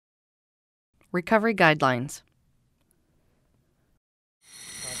Recovery Guidelines.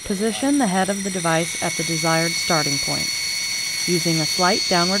 Position the head of the device at the desired starting point, using a slight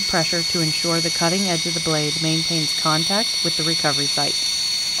downward pressure to ensure the cutting edge of the blade maintains contact with the recovery site.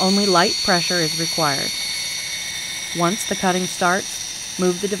 Only light pressure is required. Once the cutting starts,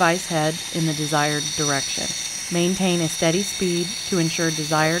 move the device head in the desired direction. Maintain a steady speed to ensure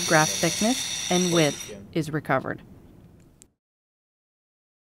desired graft thickness and width is recovered.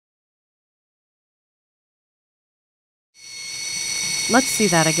 Let's see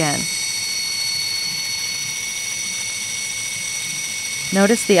that again.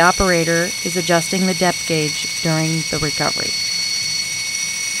 Notice the operator is adjusting the depth gauge during the recovery.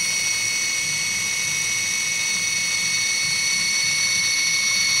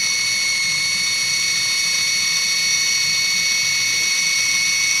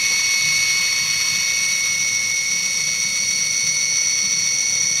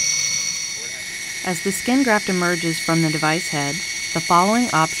 As the skin graft emerges from the device head, the following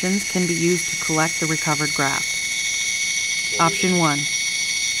options can be used to collect the recovered graft. Option 1.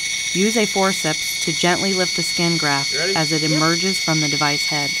 Use a forceps to gently lift the skin graft as it emerges from the device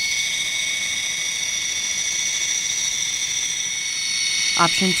head.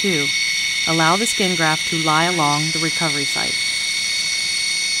 Option 2. Allow the skin graft to lie along the recovery site.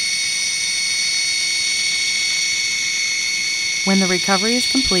 When the recovery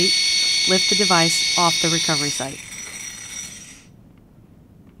is complete, lift the device off the recovery site.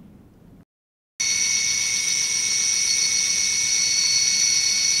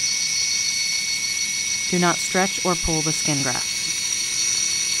 Do not stretch or pull the skin graft.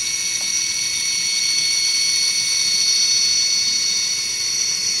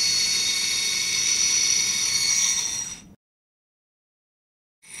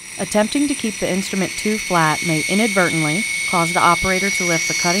 Attempting to keep the instrument too flat may inadvertently cause the operator to lift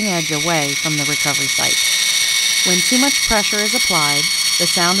the cutting edge away from the recovery site. When too much pressure is applied, the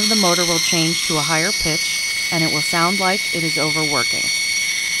sound of the motor will change to a higher pitch and it will sound like it is overworking.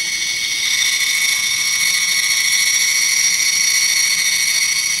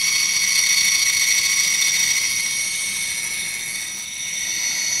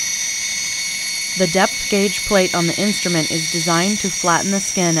 The depth gauge plate on the instrument is designed to flatten the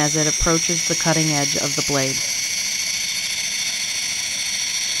skin as it approaches the cutting edge of the blade.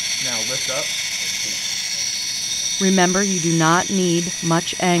 Now lift up. Remember, you do not need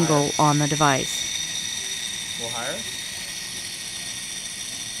much angle on the device. A little higher.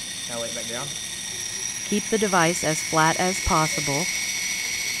 Now lay it back down. Keep the device as flat as possible.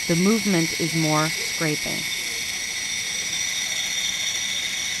 The movement is more scraping.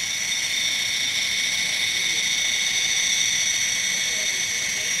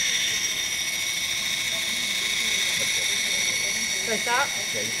 Should I stop?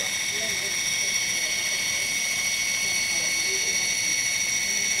 Yeah, you stop.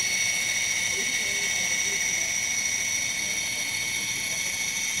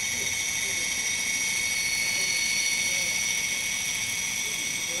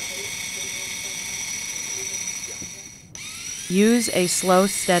 Use a slow,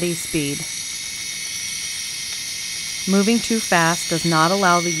 steady speed. Moving too fast does not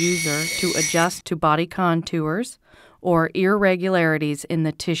allow the user to adjust to body contours or irregularities in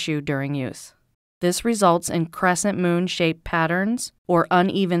the tissue during use. This results in crescent moon-shaped patterns or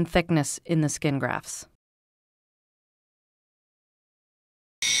uneven thickness in the skin grafts.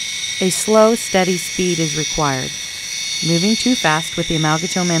 A slow, steady speed is required. Moving too fast with the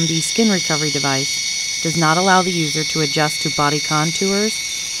Amalgatome MD skin recovery device does not allow the user to adjust to body contours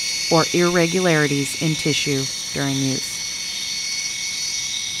or irregularities in tissue during use.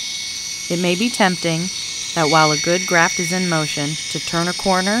 It may be tempting that while a good graft is in motion to turn a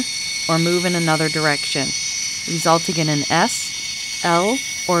corner or move in another direction, resulting in an S, L,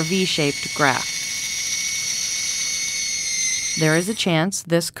 or V-shaped graft. There is a chance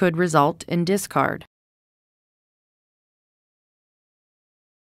this could result in discard.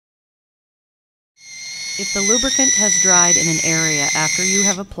 If the lubricant has dried in an area after you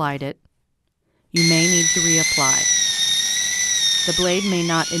have applied it, you may need to reapply. The blade may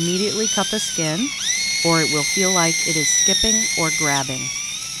not immediately cut the skin, or it will feel like it is skipping or grabbing.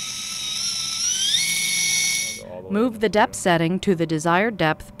 Move the depth setting to the desired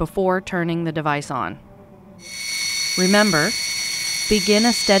depth before turning the device on. Remember, begin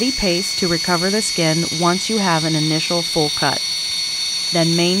a steady pace to recover the skin once you have an initial full cut.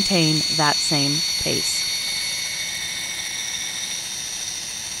 Then maintain that same pace.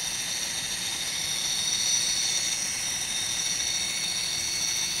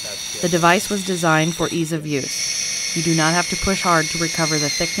 The device was designed for ease of use. You do not have to push hard to recover the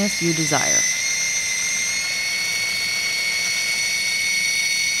thickness you desire.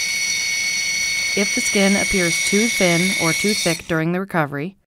 If the skin appears too thin or too thick during the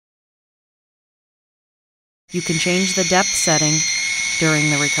recovery, you can change the depth setting during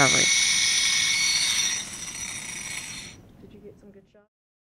the recovery.